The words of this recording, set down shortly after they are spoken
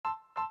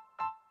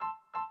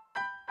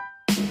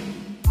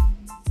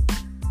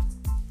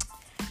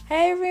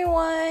Hey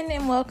everyone,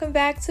 and welcome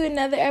back to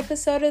another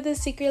episode of The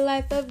Secret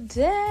Life of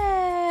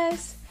Des.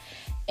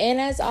 And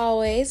as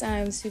always,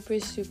 I'm super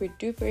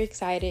duper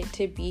excited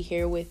to be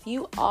here with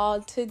you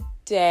all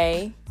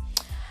today.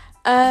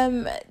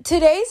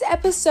 Today's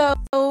episode,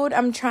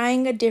 I'm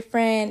trying a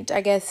different,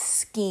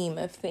 scheme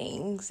of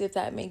things, if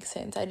that makes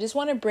sense. I just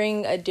want to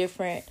bring a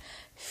different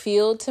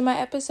feel to my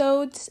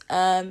episodes.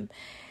 And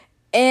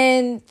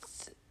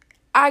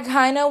I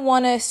kind of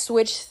want to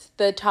switch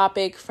the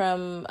topic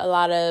from a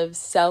lot of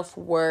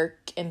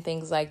self-work and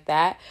things like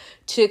that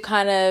to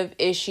kind of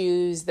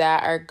issues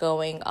that are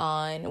going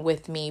on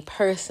with me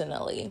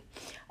personally.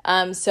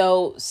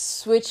 So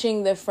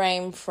switching the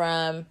frame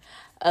from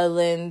a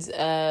lens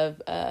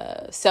of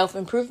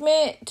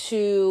self-improvement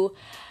to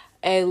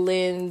a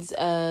lens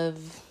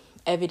of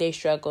everyday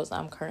struggles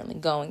I'm currently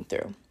going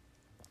through.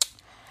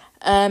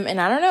 And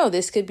I don't know,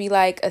 this could be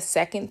like a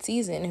second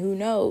season, who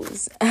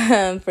knows,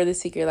 for The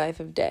Secret Life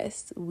of Des.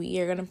 We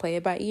are going to play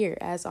it by ear,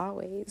 as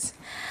always.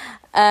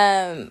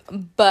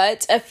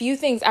 But a few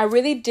things, I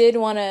really did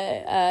want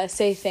to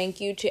say thank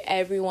you to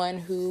everyone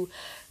who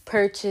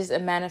purchased a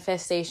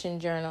manifestation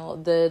journal.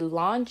 The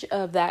launch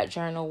of that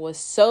journal was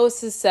so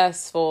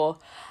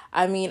successful.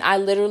 I mean, I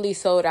literally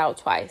sold out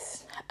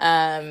twice.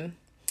 And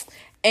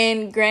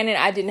granted,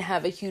 I didn't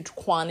have a huge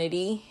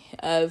quantity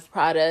of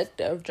product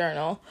of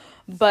journal,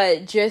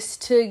 but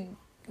just to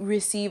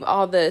receive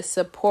all the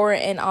support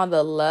and all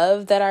the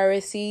love that I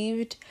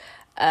received,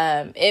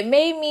 it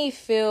made me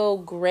feel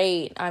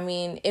great. I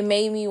mean, it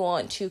made me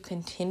want to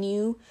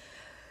continue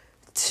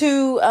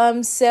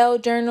to sell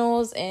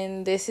journals,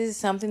 and this is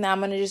something that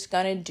I'm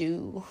gonna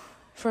do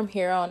from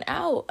here on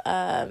out.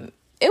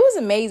 It was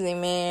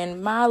amazing,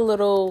 man.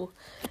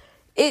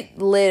 It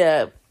lit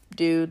up.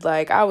 Dude,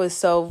 I was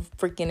so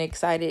freaking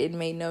excited. It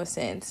made no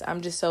sense.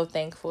 I'm just so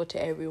thankful to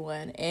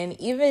everyone. And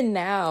even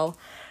now,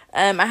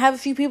 I have a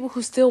few people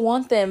who still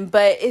want them,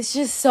 but it's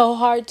just so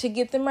hard to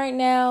get them right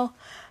now.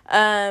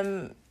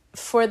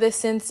 For the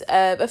sense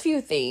of a few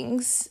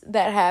things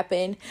that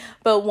happen.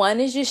 But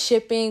one is just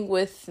shipping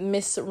with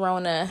Miss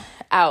Rona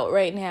out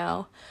right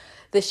now.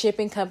 The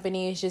shipping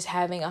company is just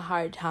having a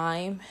hard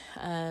time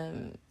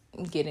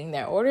getting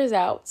their orders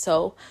out.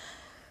 So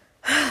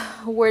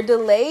we're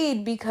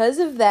delayed because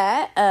of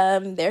that.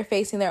 They're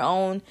facing their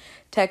own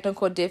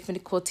technical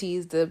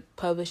difficulties, the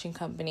publishing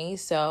company,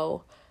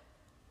 so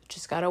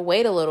just gotta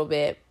wait a little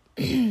bit.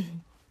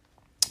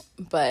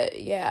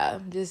 But yeah,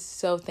 I'm just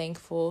so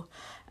thankful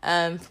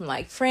from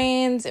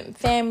friends and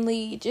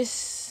family.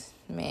 Just,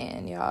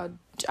 man, y'all,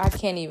 I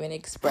can't even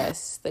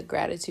express the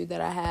gratitude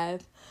that I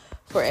have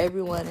for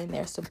everyone and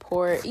their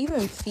support,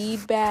 even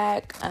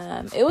feedback.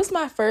 It was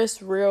my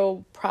first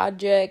real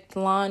project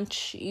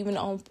launch, even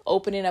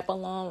opening up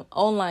an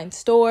online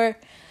store.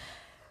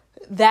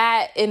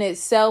 That in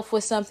itself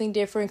was something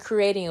different,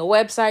 creating a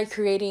website,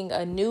 creating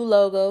a new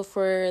logo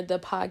for the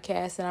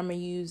podcast that I'm going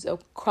to use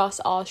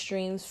across all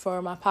streams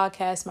for my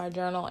podcast, my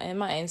journal, and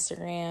my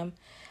Instagram.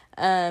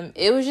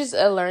 It was just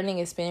a learning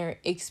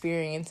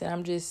experience, and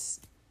I'm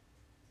just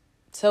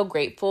so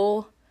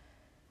grateful.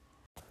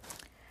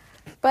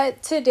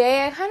 But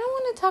today I kind of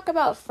want to talk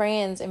about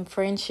friends and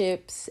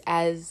friendships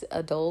as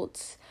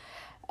adults.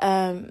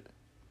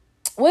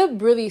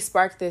 What really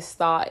sparked this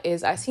thought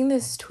is I seen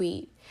this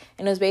tweet,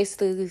 and it was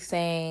basically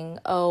saying,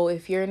 oh,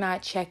 if you're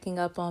not checking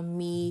up on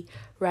me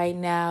right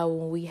now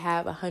when we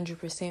have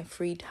 100%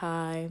 free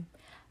time,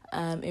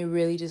 it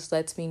really just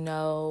lets me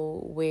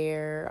know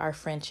where our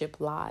friendship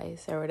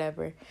lies or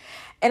whatever.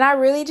 And I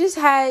really just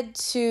had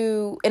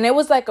to, and it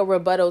was like a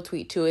rebuttal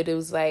tweet to it. It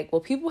was like,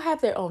 well, people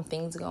have their own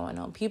things going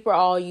on. People are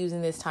all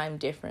using this time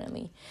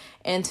differently.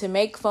 And to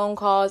make phone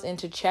calls and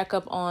to check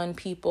up on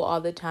people all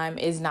the time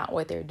is not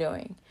what they're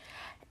doing.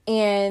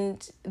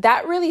 And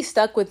that really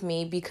stuck with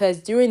me because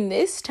during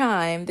this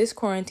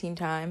quarantine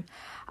time,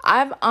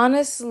 I've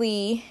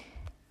honestly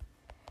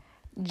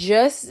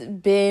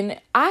I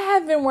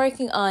have been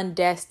working on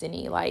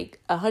destiny,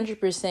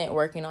 100%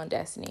 working on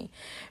destiny,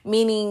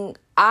 meaning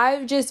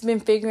I've just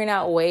been figuring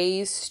out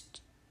ways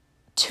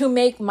to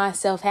make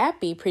myself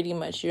happy pretty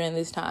much during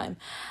this time.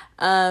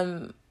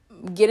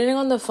 Getting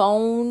on the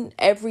phone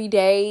every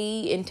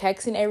day and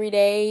texting every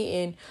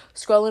day and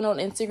scrolling on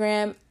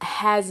Instagram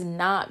has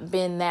not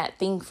been that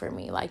thing for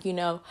me. I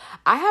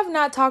have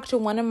not talked to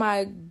one of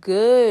my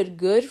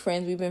good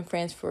friends. We've been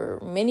friends for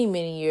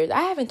many years.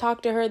 I haven't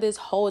talked to her this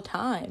whole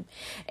time,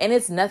 and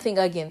it's nothing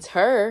against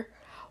her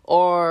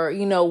or,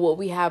 what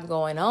we have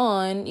going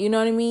on. You know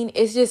what I mean?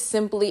 It's just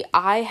simply,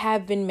 I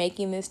have been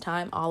making this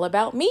time all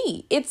about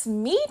me. It's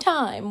me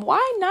time.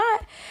 Why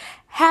not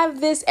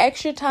have this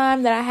extra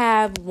time that I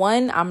have?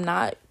 One, I'm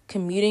not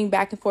commuting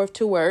back and forth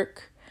to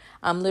work.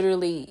 I'm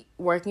literally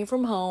working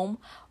from home.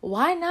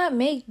 Why not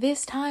make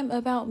this time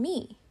about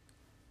me?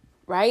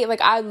 Right?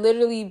 I've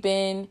literally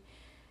been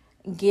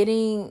at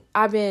the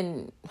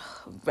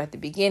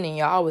beginning,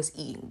 y'all, I was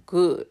eating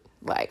good.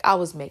 I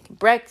was making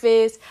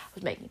breakfast, I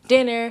was making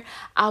dinner,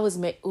 I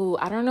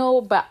don't know,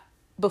 but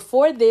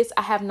before this,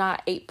 I have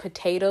not ate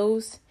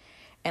potatoes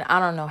And I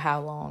don't know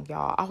how long,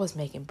 y'all. I was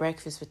making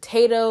breakfast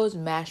potatoes,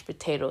 mashed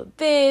potato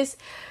this,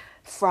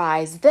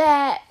 fries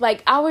that.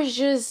 Like, I was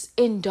just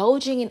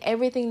indulging in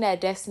everything that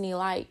Destiny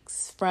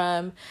likes,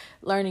 from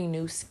learning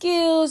new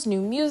skills,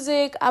 new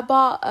music. I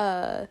bought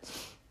a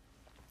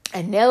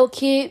nail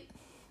kit.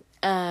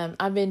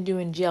 I've been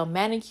doing gel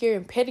manicure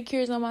and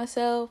pedicures on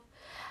myself,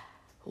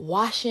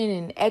 washing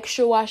and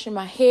extra washing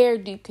my hair,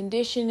 deep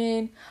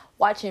conditioning,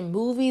 watching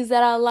movies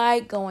that I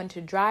like, going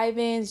to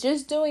drive-ins,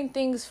 just doing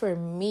things for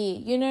me,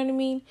 you know what I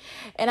mean?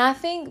 And I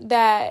think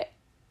that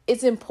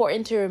it's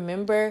important to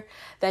remember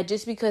that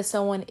just because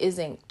someone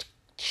isn't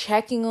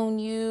checking on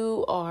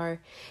you or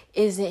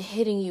isn't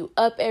hitting you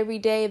up every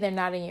day, they're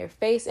not in your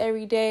face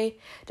every day,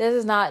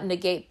 does not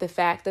negate the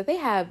fact that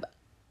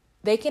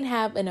they can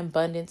have an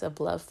abundance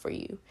of love for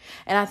you.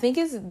 And I think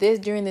it's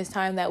during this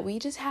time that we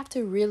just have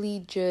to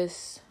really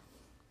just,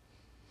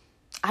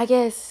 I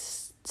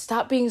guess,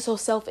 stop being so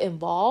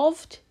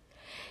self-involved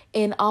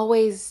and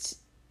always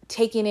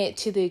taking it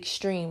to the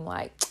extreme.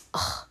 Like,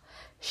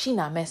 she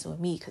not messing with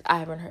me because I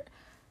haven't heard.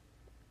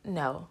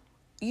 No.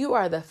 You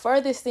are the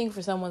furthest thing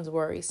for someone's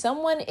worry.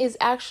 Someone is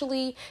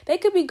actually, they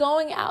could be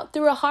going out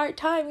through a hard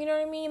time. You know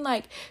what I mean?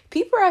 Like,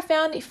 people are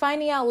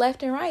finding out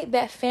left and right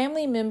that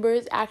family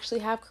members actually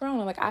have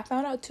corona. Like, I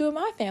found out 2 of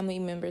my family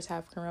members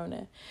have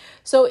corona.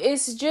 So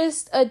it's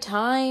just a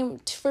time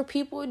for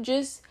people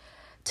just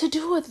to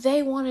do what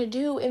they want to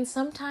do. And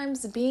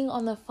sometimes being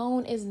on the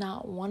phone is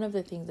not one of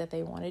the things that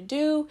they want to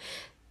do.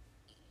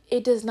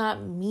 It does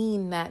not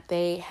mean that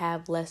they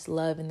have less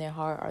love in their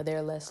heart or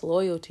they're less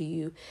loyal to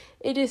you.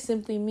 It just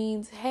simply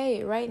means,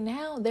 hey, right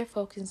now they're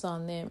focused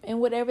on them. And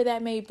whatever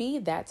that may be,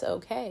 that's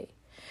okay.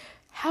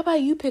 How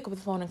about you pick up the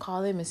phone and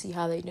call them and see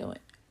how they're doing?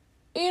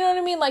 You know what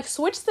I mean? Like,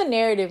 switch the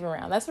narrative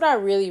around. That's what I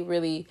really,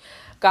 really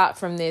got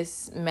from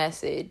this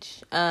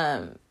message.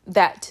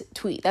 That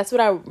tweet. That's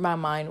what my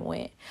mind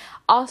went.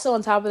 Also,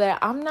 on top of that,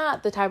 I'm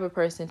not the type of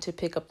person to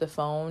pick up the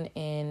phone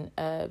and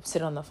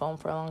sit on the phone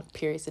for long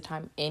periods of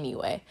time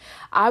anyway.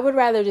 I would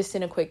rather just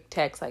send a quick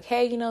text like,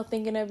 hey,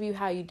 thinking of you,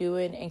 how you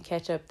doing, and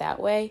catch up that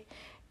way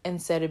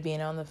instead of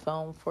being on the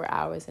phone for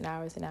hours and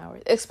hours and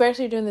hours.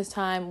 Especially during this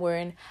time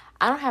wherein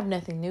I don't have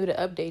nothing new to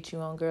update you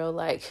on, girl.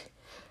 Like,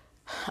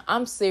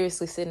 I'm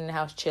seriously sitting in the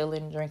house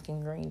chilling,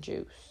 drinking green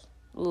juice.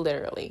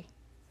 Literally.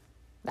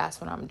 That's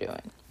what I'm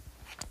doing.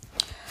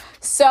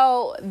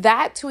 So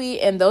that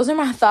tweet, and those are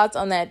my thoughts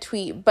on that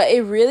tweet, but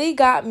it really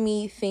got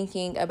me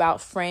thinking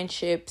about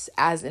friendships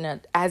as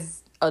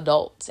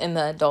adults in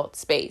the adult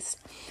space.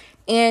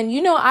 And,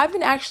 I've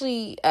been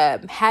actually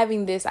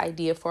having this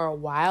idea for a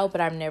while,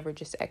 but I've never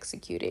just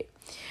executed.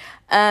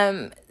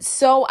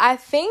 So I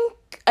think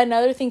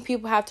another thing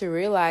people have to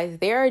realize,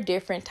 there are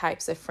different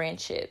types of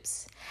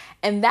friendships.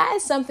 And that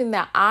is something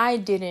that I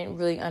didn't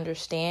really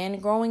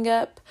understand growing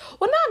up.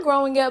 Well, not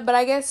growing up, but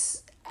I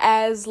guess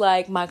as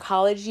like my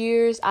college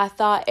years, I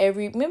thought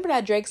remember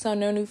that Drake song,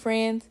 No New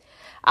Friends?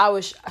 I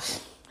was,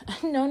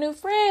 no new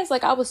friends.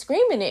 Like, I was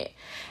screaming it.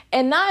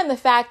 And not in the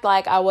fact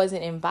like I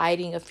wasn't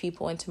inviting of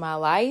people into my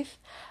life.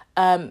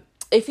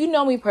 If you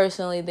know me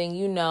personally, then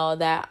you know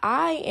that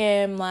I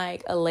am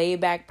like a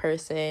laid back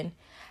person.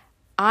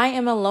 I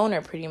am a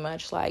loner pretty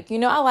much. Like,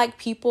 I like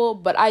people,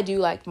 but I do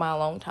like my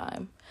alone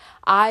time.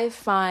 I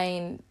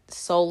find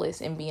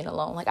solace in being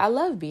alone. Like, I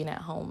love being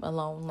at home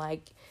alone.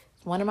 Like,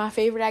 it's one of my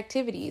favorite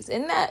activities.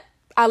 And that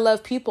I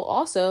love people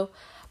also,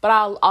 but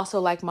I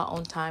also like my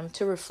own time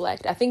to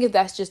reflect. I think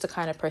that's just the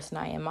kind of person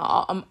I am.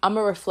 I'm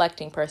a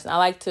reflecting person. I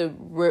like to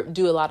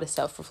do a lot of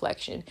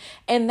self-reflection.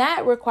 And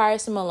that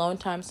requires some alone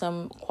time,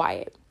 some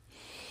quiet.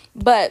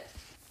 But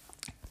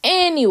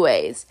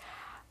anyways,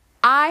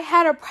 I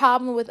had a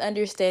problem with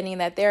understanding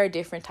that there are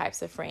different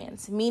types of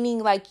friends, meaning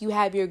like you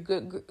have your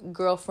good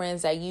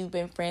girlfriends that you've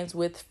been friends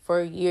with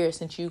for years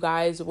since you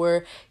guys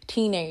were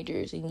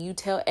teenagers, and you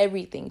tell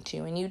everything to,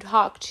 and you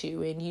talk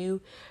to, and you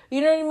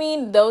know what I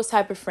mean? Those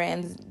type of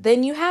friends.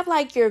 Then you have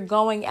like your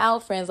going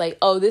out friends, like,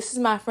 oh, this is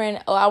my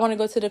friend. Oh, I want to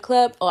go to the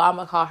club. Oh, I'm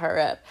going to call her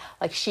up.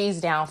 Like,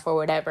 she's down for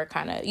whatever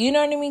kind of, you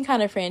know what I mean?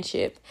 Kind of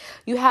friendship.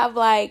 You have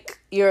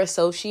like your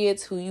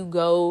associates who you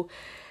go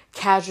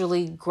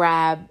casually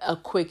grab a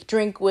quick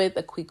drink with,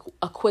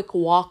 a quick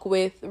walk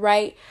with,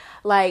 right?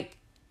 Like,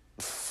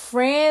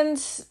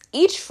 friends,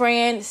 each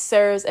friend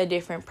serves a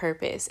different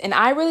purpose. And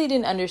I really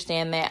didn't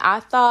understand that. I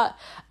thought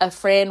a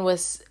friend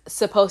was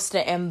supposed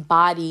to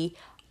embody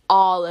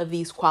all of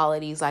these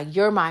qualities. Like,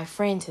 you're my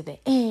friend to the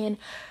end.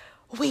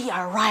 We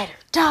are ride or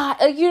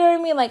die. You know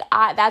what I mean? Like,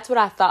 that's what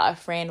I thought a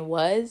friend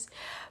was.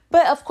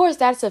 But of course,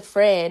 that's a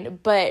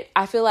friend. But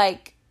I feel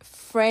like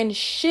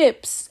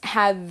friendships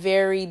have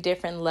very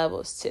different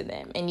levels to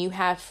them, and you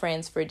have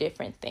friends for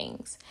different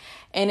things.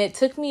 And it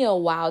took me a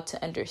while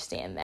to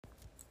understand that.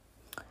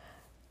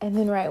 And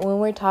then, right, when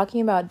we're talking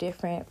about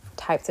different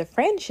types of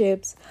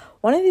friendships,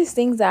 one of these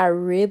things that I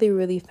really,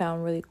 really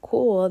found really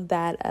cool,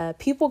 that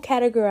people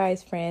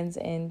categorize friends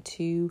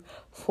into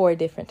 4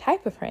 different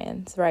type of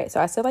friends, right? So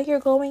I said, like,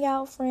 your going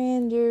out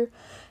friend, you're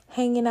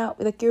hanging out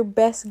with like your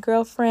best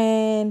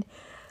girlfriend,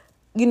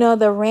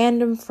 the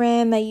random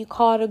friend that you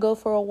call to go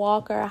for a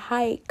walk or a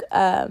hike.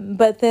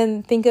 But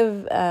then think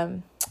of,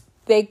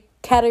 they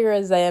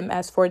categorize them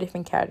as 4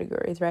 different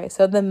categories, right?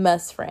 So the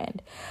must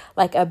friend,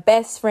 like a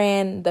best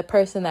friend, the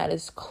person that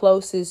is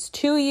closest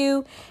to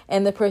you,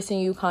 and the person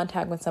you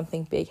contact when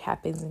something big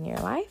happens in your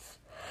life.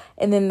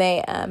 And then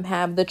they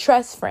have the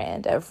trust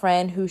friend, a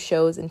friend who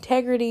shows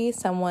integrity,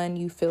 someone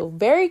you feel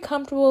very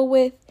comfortable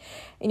with,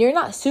 and you're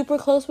not super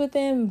close with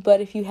them,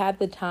 but if you had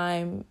the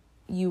time,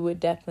 you would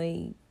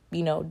definitely,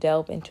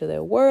 delve into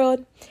their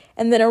world.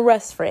 And then a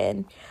rest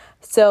friend.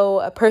 So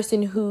a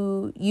person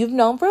who you've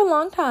known for a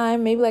long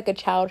time, maybe like a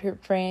childhood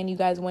friend, you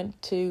guys went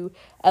to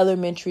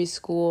elementary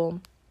school,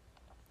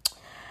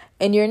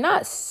 and you're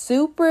not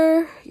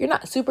super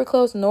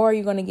close, nor are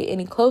you going to get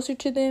any closer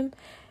to them,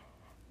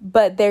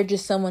 but they're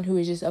just someone who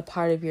is just a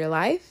part of your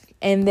life.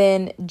 And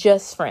then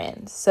just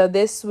friends. So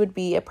this would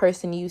be a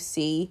person you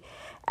see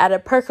at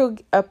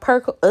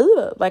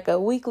like a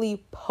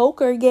weekly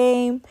poker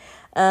game,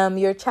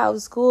 your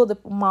child's school, the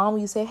mom,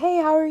 you say, hey,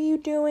 how are you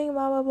doing?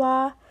 Blah, blah,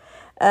 blah.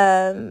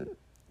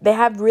 They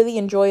have really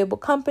enjoyable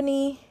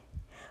company,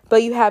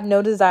 but you have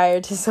no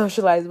desire to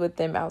socialize with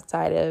them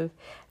outside of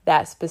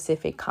that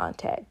specific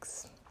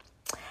context.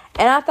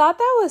 And I thought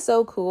that was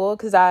so cool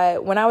because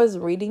when I was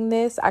reading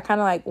this, I kind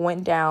of like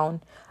went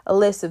down a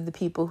list of the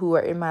people who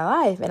are in my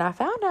life. And I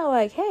found out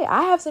like, hey,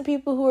 I have some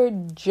people who are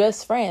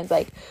just friends,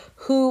 like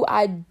who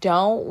I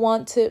don't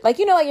want to, like,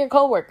 like your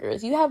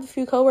coworkers. You have a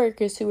few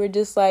coworkers who are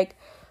just like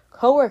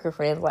coworker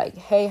friends, like,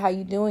 hey, how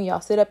you doing?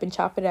 Y'all sit up and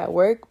chop it at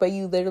work, but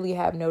you literally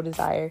have no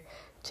desire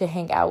to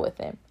hang out with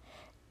them.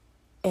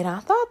 And I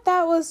thought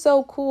that was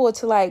so cool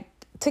to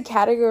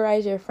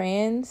categorize your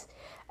friends.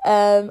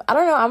 I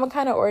don't know, I'm a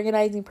kind of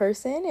organizing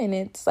person, and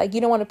it's like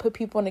you don't want to put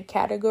people into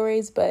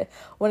categories, but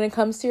when it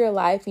comes to your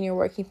life and you're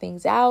working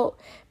things out,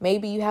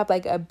 maybe you have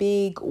like a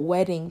big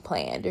wedding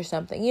planned or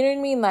something, you know what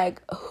I mean?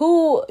 Like,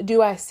 who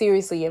do I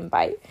seriously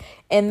invite?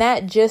 And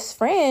that just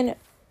friend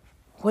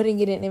wouldn't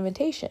get an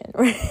invitation,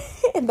 right?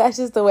 That's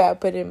just the way I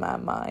put it in my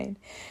mind.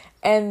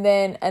 And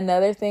then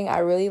another thing, I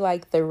really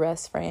like the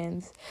rest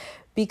friends,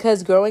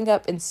 because growing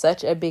up in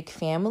such a big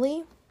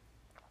family,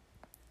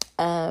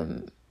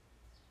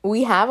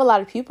 we have a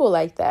lot of people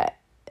like that.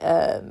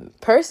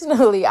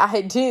 Personally, I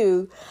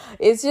do.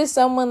 It's just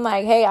someone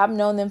like, hey, I've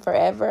known them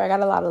forever. I got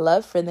a lot of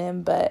love for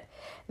them, but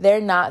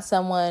they're not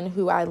someone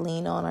who I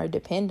lean on or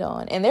depend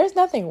on. And there's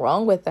nothing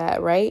wrong with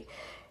that, right?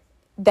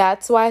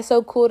 That's why it's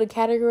so cool to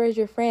categorize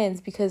your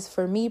friends, because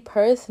for me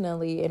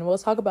personally, and we'll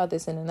talk about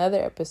this in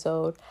another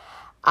episode,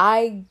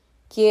 I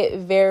get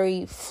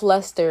very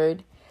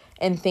flustered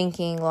and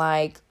thinking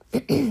like,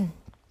 I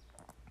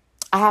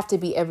have to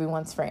be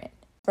everyone's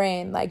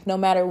friend, like no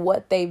matter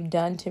what they've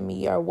done to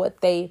me or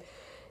what they've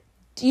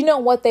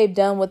done,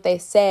 what they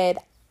said,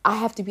 I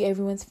have to be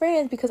everyone's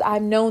friends because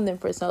I've known them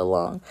for so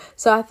long.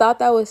 So I thought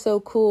that was so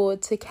cool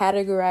to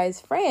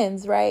categorize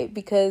friends, right?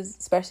 Because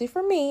especially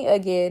for me,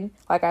 again,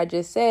 like I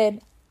just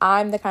said,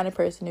 I'm the kind of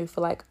person who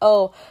feel like,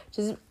 oh,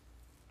 just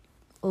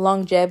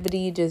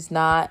longevity does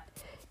not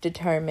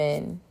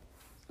determine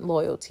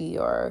loyalty,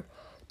 or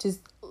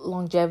just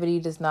longevity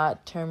does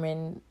not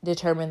determine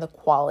the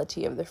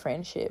quality of the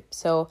friendship.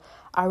 So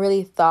I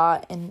really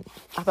thought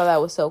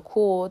that was so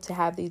cool to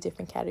have these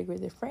different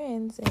categories of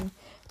friends and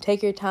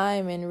take your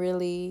time and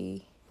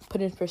really put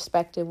in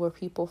perspective where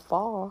people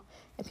fall.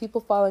 And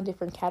people fall in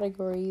different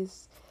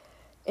categories,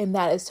 and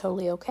that is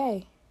totally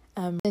okay.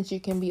 Since you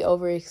can be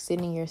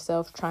overextending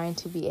yourself trying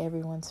to be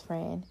everyone's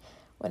friend,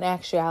 when in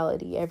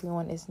actuality,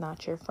 everyone is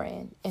not your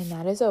friend, and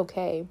that is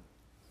okay.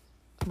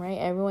 Right?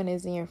 Everyone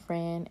isn't your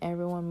friend.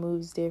 Everyone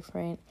moves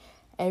different.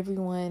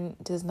 Everyone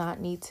does not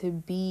need to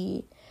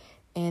be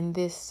in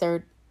this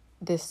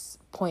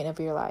point of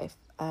your life.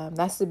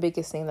 That's the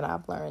biggest thing that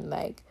I've learned.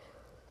 Like,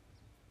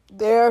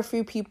 there are a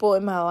few people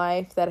in my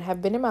life that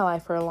have been in my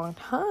life for a long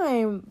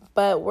time,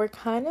 but we're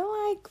kind of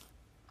like,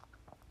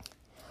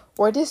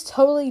 we're just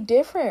totally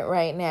different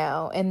right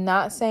now. And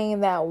not saying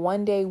that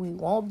one day we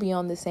won't be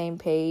on the same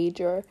page,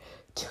 or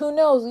who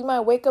knows, we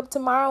might wake up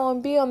tomorrow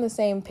and be on the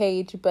same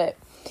page, but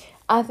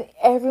I think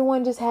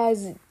everyone just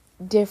has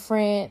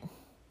different,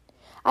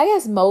 I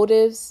guess,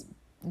 motives,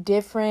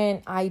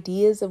 different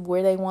ideas of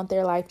where they want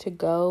their life to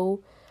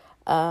go.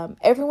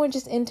 Everyone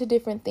just into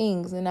different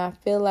things. And I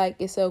feel like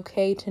it's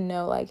okay to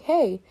know, like,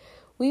 hey,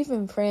 we've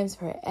been friends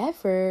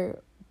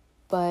forever,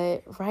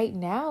 but right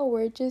now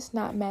we're just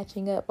not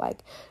matching up.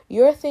 Like,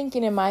 your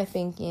thinking and my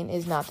thinking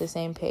is not the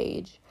same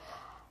page.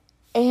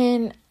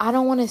 And I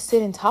don't want to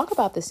sit and talk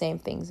about the same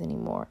things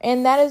anymore.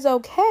 And that is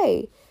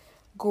okay.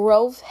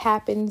 Growth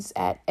happens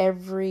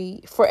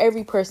for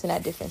every person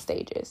at different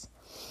stages.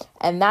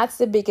 And that's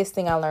the biggest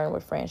thing I learned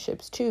with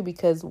friendships too,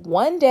 because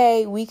one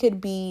day we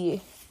could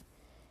be,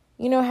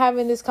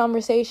 having this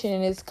conversation,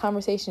 and this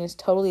conversation is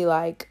totally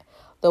like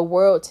the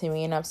world to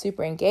me, and I'm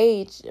super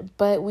engaged,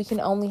 but we can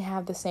only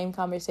have the same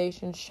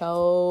conversation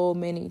so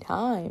many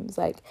times.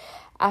 Like,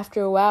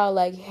 after a while,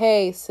 like,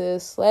 hey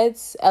sis,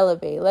 let's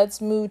elevate,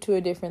 let's move to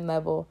a different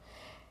level.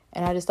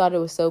 And I just thought it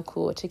was so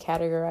cool to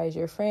categorize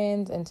your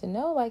friends and to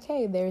know, like,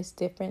 hey, there's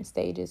different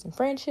stages in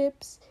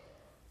friendships,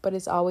 but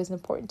it's always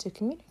important to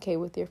communicate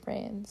with your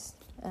friends.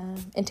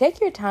 And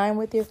take your time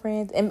with your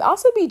friends, and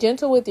also be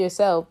gentle with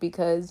yourself,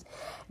 because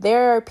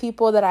there are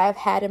people that I've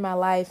had in my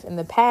life in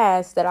the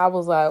past that I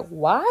was like,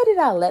 why did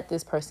I let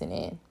this person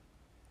in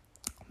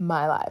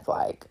my life?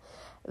 Like,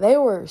 they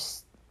were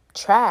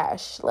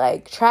trash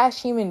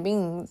human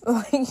beings.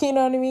 Like, you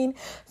know what I mean?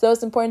 So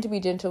it's important to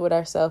be gentle with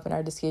ourselves and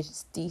our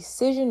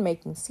decision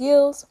making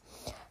skills,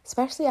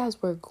 especially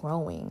as we're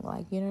growing.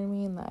 Like, you know what I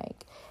mean?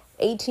 Like,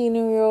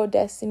 18-year-old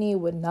Destiny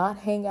would not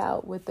hang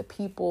out with the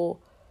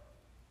people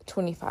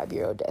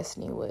 25-year-old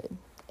Destiny would.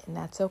 And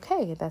that's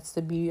okay. That's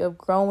the beauty of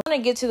growing. I want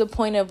to get to the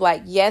point of,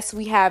 like, yes,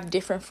 we have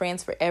different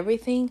friends for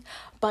everything,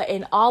 but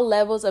in all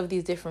levels of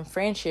these different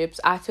friendships,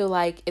 I feel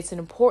like it's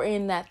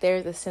important that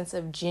there's a sense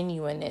of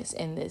genuineness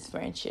in this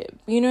friendship.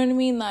 You know what I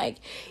mean? Like,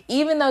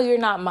 even though you're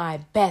not my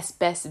best,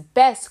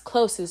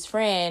 closest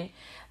friend,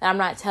 that I'm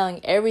not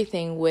telling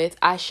everything with,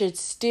 I should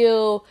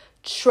still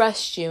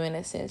trust you in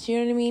a sense. You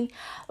know what I mean?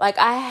 Like,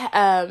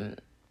 I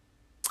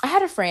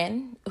had a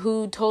friend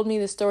who told me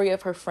the story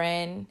of her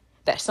friend,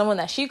 that someone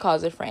that she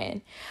calls a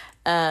friend,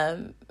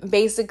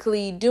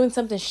 basically doing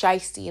something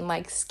shisty and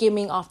like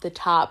skimming off the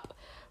top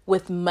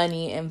with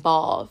money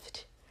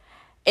involved.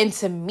 And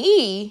to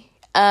me,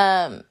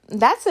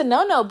 that's a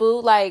no-no,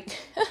 boo. Like,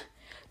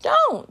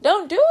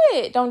 don't do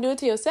it. Don't do it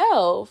to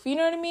yourself. You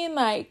know what I mean?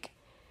 Like,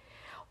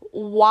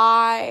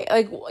 why?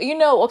 Like, you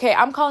know, okay,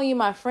 I'm calling you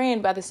my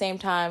friend, but at the same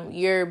time,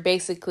 you're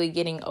basically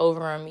getting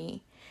over on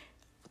me.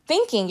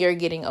 Thinking you're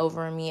getting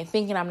over on me and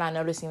thinking I'm not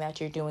noticing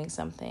that you're doing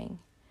something.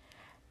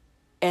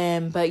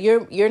 But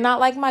you're not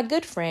like my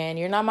good friend.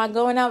 You're not my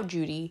going out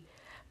Judy,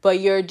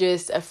 but you're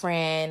just a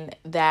friend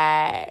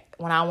that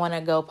when I want to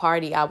go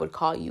party, I would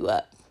call you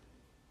up.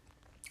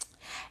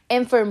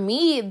 And for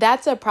me,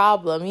 that's a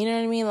problem. You know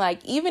what I mean?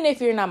 Like, even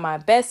if you're not my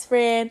best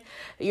friend,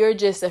 you're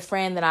just a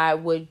friend that I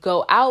would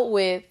go out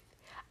with,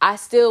 I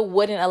still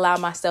wouldn't allow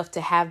myself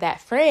to have that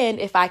friend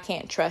if I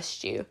can't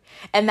trust you.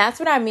 And that's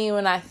what I mean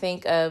when I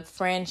think of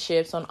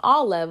friendships on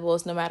all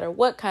levels, no matter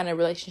what kind of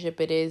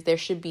relationship it is. There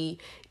should be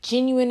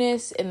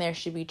genuineness and there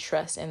should be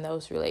trust in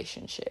those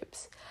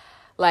relationships.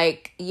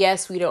 Like,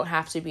 yes, we don't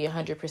have to be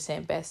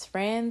 100% best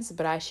friends,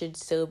 but I should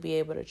still be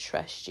able to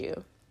trust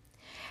you.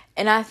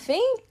 And I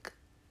think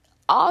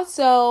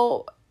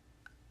also,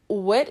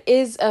 what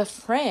is a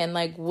friend?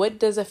 Like, what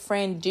does a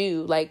friend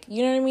do? Like,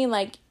 you know what I mean?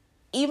 Like,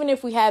 even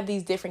if we have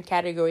these different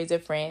categories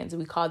of friends,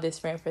 we call this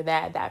friend for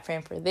that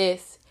friend for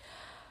this,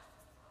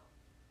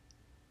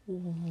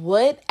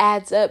 what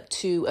adds up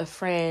to a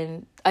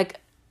friend,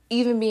 like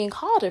even being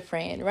called a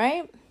friend,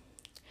 right?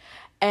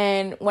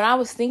 And when I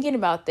was thinking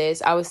about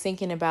this, I was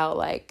thinking about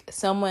like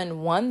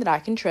someone, one, that I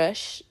can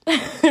trust,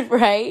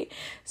 right?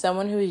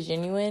 Someone who is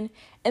genuine,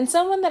 and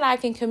someone that I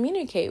can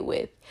communicate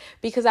with.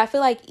 Because I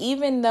feel like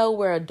even though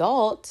we're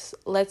adults,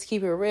 let's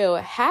keep it real,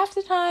 half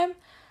the time,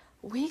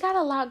 we got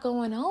a lot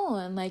going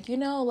on. Like, you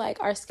know, like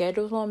our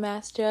schedules won't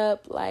match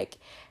up. Like,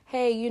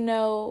 hey, you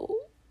know,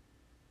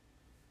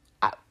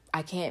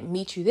 I can't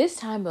meet you this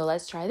time, but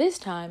let's try this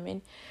time.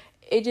 And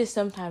it just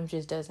sometimes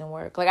just doesn't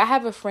work. Like, I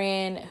have a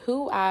friend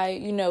who I,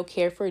 you know,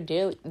 care for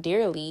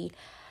dearly,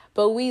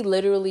 but we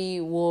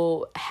literally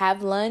will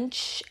have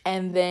lunch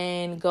and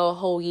then go a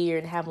whole year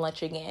and have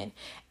lunch again.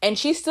 And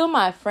she's still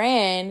my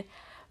friend,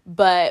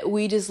 but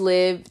we just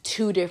live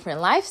two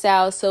different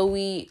lifestyles. So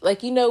we,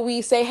 like, you know,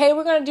 we say, hey,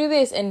 we're going to do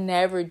this and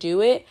never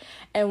do it.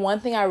 And one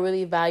thing I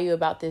really value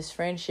about this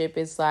friendship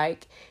is,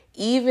 like,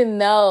 even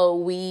though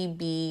we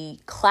be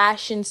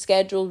clashing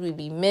schedules, we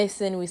be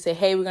missing, we say,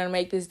 hey, we're going to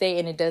make this day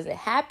and it doesn't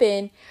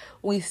happen,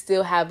 we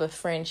still have a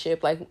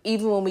friendship. Like,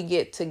 even when we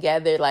get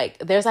together, like,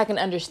 there's like an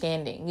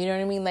understanding, you know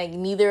what I mean? Like,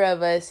 neither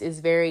of us is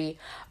very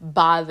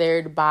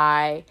bothered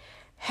by,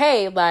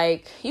 hey,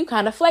 like, you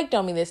kind of flaked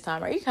on me this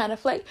time, or you kind of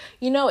flaked.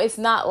 You know, it's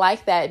not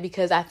like that,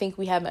 because I think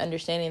we have an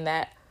understanding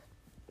that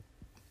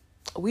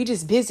we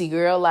just busy,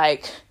 girl.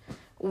 Like,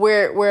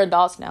 we're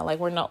adults now. Like,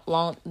 we're no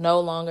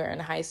longer in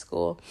high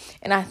school.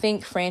 And I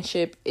think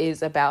friendship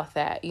is about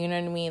that. You know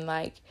what I mean?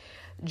 Like,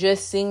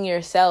 just seeing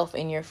yourself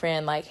and your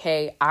friend, like,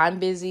 hey, I'm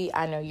busy.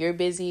 I know you're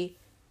busy.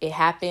 It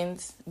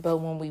happens. But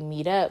when we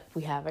meet up,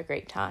 we have a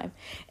great time.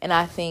 And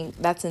I think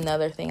that's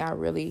another thing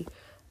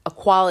a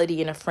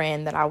quality in a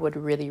friend that I would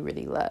really,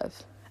 really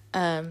love.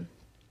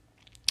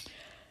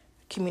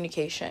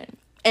 Communication.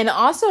 And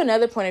also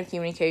another point of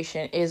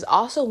communication is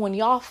also when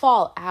y'all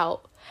fall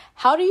out,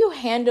 how do you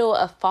handle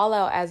a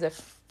fallout as a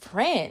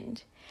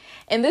friend?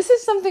 And this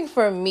is something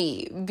for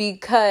me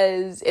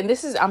because, and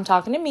this is, I'm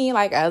talking to me,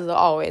 like, as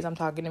always, I'm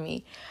talking to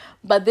me.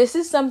 But this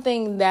is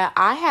something that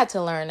I had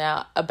to learn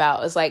out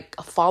about, is like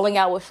falling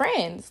out with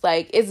friends.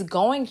 Like, it's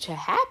going to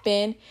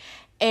happen.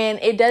 And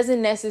it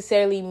doesn't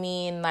necessarily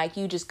mean like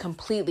you just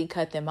completely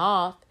cut them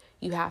off.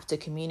 You have to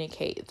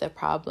communicate the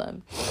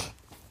problem.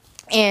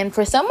 And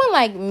for someone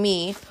like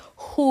me,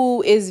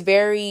 who is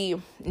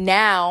very,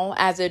 now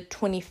as a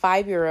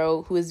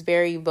 25-year-old, who is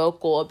very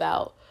vocal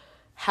about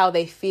how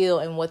they feel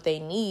and what they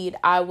need,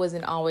 I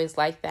wasn't always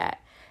like that.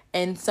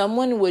 And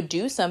someone would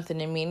do something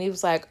to me and he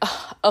was like,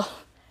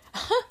 oh,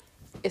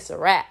 it's a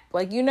wrap.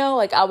 Like, you know,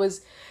 like I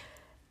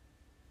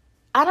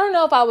don't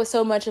know if I was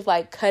so much of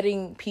like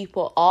cutting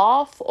people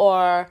off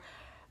or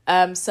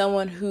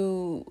someone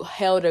who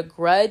held a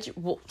grudge.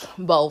 Well,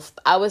 both.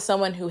 I was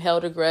someone who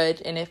held a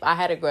grudge, and if I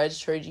had a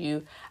grudge towards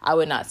you, I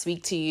would not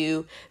speak to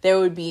you. There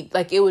would be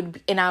like, it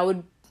would, and I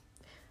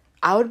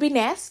would be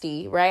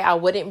nasty, right? I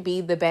wouldn't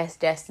be the best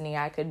Destiny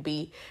I could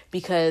be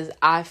because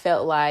I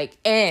felt like,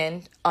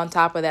 and on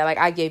top of that, like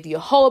I gave you a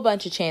whole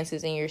bunch of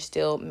chances and you're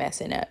still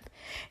messing up.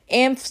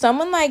 And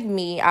someone like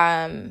me,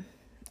 I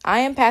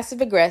am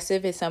passive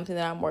aggressive. It's something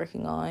that I'm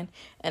working on,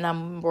 and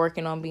I'm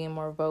working on being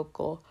more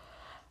vocal.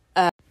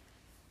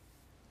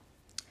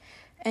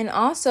 And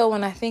also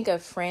when I think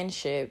of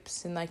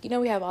friendships and like, you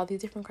know, we have all these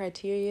different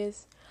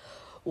criterias.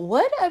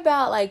 What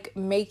about like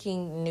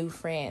making new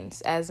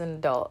friends as an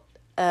adult?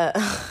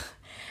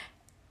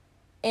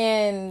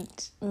 And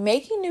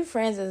making new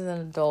friends as an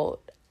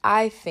adult,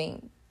 I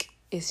think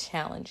is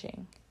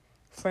challenging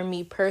for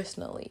me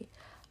personally.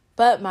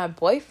 But my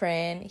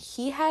boyfriend,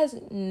 he has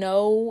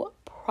no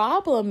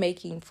problem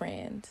making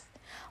friends.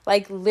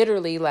 Like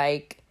literally,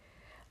 like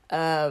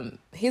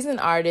he's an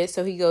artist,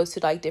 so he goes to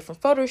like different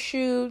photo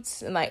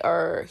shoots and like,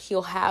 or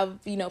he'll have,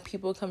 you know,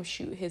 people come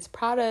shoot his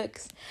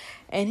products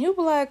and he'll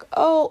be like,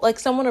 oh, like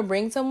someone will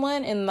bring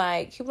someone and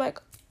like he'll be like,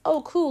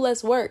 oh cool,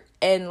 let's work.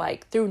 And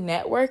like through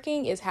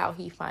networking is how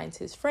he finds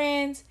his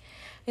friends.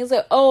 He's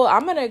like, oh,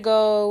 I'm gonna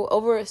go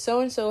over,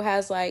 so and so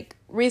has like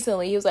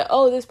recently he was like,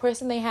 oh, this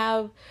person, they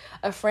have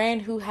a friend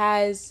who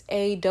has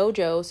a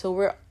dojo, so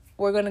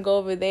we're gonna go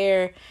over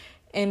there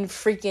and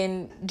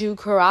freaking do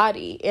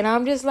karate. And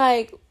I'm just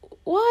like,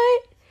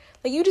 what?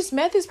 Like, you just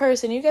met this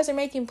person, you guys are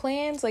making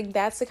plans. Like,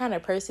 that's the kind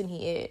of person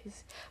he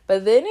is.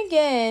 But then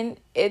again,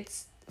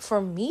 it's,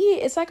 for me,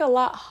 it's like a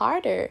lot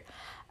harder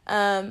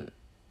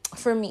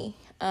for me.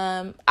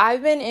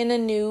 I've been in a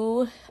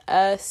new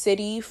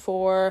city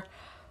for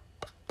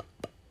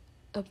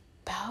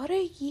about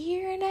a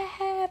year and a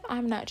half.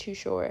 I'm not too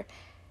sure.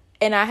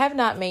 And I have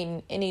not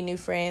made any new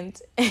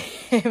friends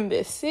in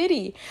this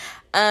city.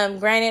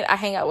 Granted, I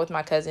hang out with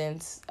my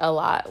cousins a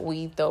lot.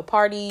 We throw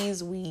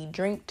parties, we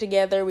drink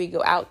together, we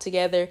go out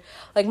together.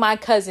 Like, my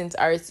cousins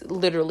are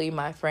literally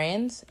my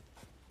friends.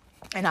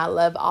 And I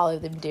love all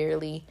of them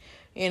dearly.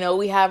 You know,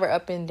 we have our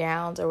up and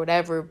downs or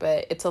whatever,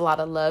 but it's a lot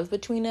of love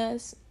between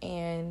us.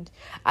 And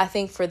I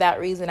think for that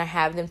reason, I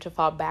have them to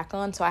fall back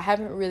on. So I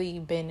haven't really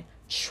been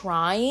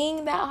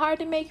trying that hard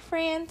to make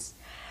friends.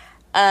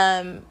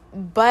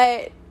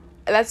 But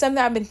that's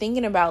something I've been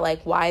thinking about.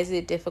 Like, why is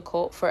it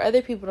difficult for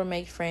other people to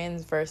make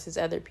friends versus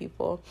other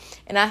people?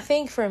 And I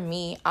think for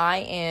me, I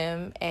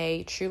am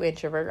a true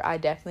introvert. I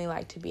definitely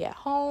like to be at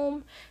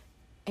home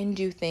and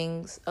do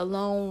things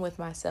alone with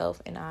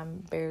myself. And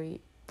I'm very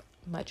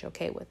much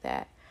okay with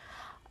that.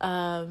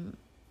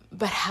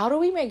 But how do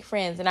we make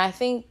friends? And I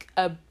think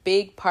a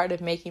big part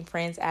of making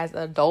friends as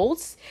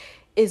adults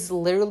is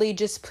literally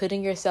just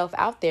putting yourself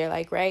out there.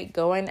 Like, right,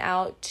 going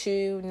out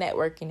to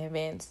networking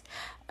events.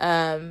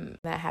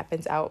 That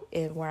happens out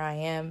in where I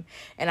am.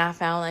 And I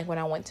found like when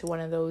I went to one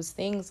of those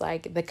things,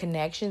 like the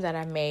connections that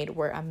I made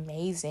were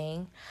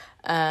amazing.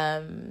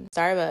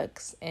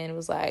 Starbucks, and it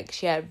was like,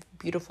 she had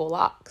beautiful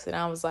locks, and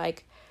I was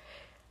like,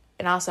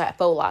 and I also had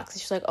faux locks,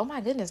 and she's like, oh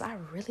my goodness, I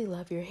really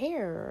love your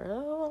hair. And I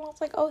was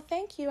like, oh,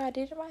 thank you, I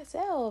did it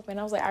myself. And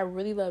I was like, I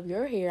really love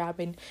your hair, I've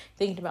been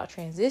thinking about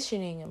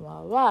transitioning and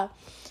blah blah blah.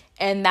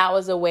 And that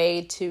was a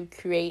way to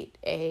create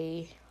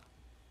a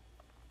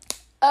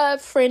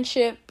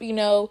friendship, you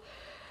know,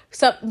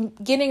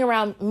 getting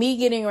around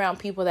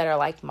people that are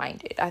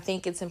like-minded. I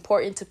think it's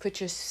important to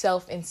put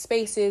yourself in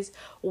spaces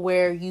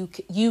where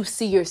you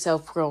see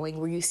yourself growing,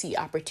 where you see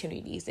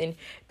opportunities, and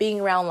being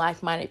around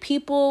like-minded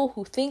people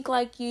who think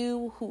like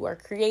you, who are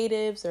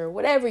creatives or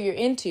whatever you're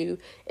into,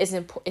 it's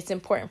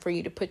important for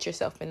you to put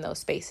yourself in those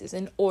spaces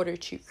in order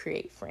to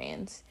create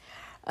friends.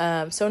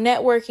 So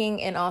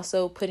networking and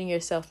also putting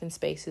yourself in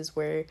spaces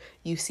where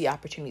you see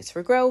opportunities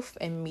for growth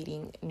and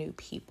meeting new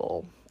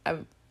people.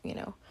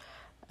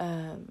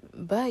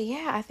 But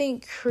yeah, I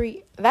think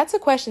that's a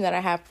question that I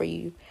have for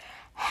you.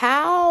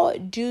 How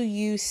do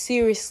you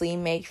seriously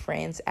make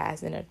friends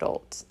as an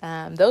adult?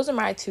 Those are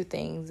my two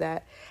things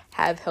that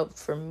have helped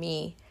for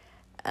me.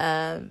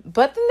 But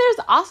then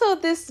there's also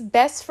this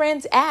best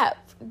friends app.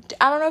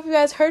 I don't know if you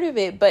guys heard of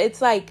it, but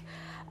it's like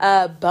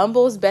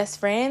Bumble's best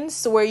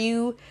friends, where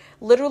you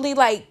literally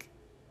like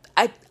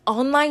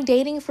online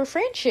dating for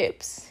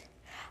friendships.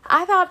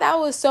 I thought that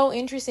was so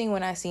interesting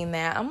when I seen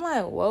that. I'm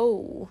like,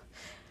 whoa.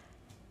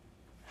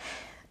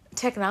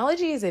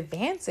 Technology is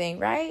advancing,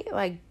 right?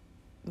 Like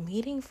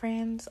meeting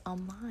friends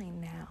online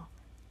now.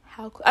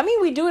 How cool. I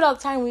mean, we do it all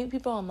the time. We meet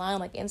people online,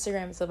 like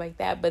Instagram and stuff like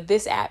that. But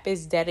this app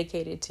is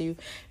dedicated to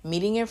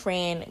meeting a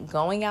friend,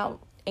 going out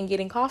and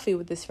getting coffee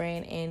with this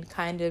friend, and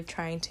kind of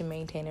trying to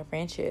maintain a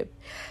friendship.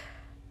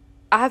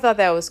 I thought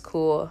that was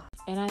cool.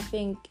 And I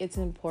think it's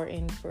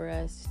important for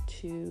us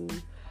to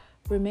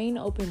remain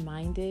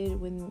open-minded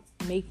when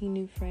making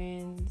new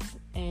friends,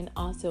 and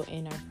also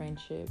in our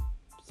friendships,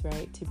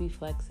 right? To be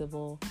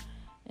flexible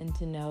and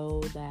to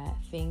know that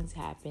things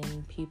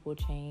happen, people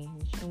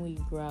change, and we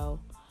grow.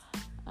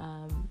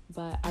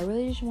 But I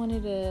really just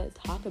wanted to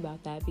talk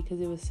about that because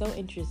it was so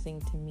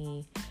interesting to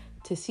me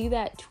to see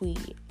that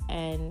tweet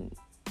and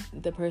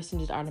the person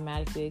just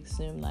automatically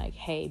assumed like,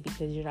 hey,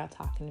 because you're not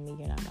talking to me,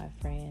 you're not my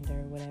friend,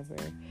 or whatever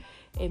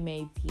it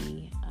may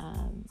be.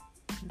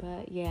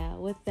 But yeah,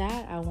 with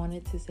that, I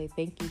wanted to say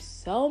thank you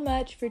so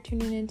much for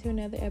tuning in to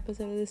another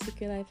episode of The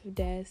Secret Life of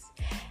Des.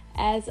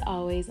 As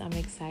always, I'm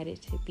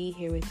excited to be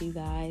here with you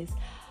guys.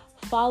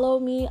 Follow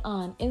me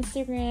on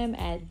Instagram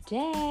at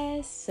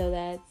Des, so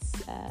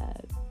that's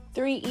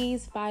 3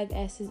 E's, 5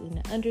 S's, and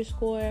an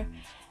underscore.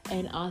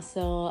 And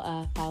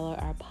also follow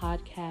our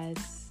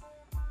podcast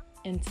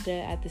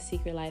Insta at The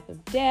Secret Life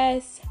of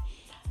Des.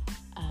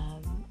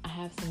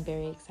 I have some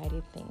very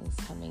exciting things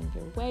coming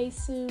your way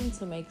soon,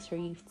 so make sure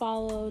you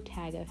follow,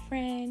 tag a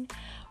friend.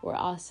 We're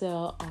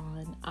also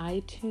on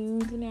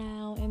iTunes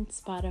now and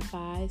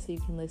Spotify, so you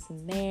can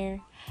listen there.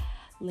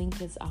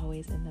 Link is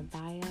always in the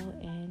bio,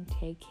 and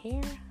take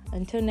care.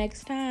 Until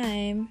next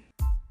time.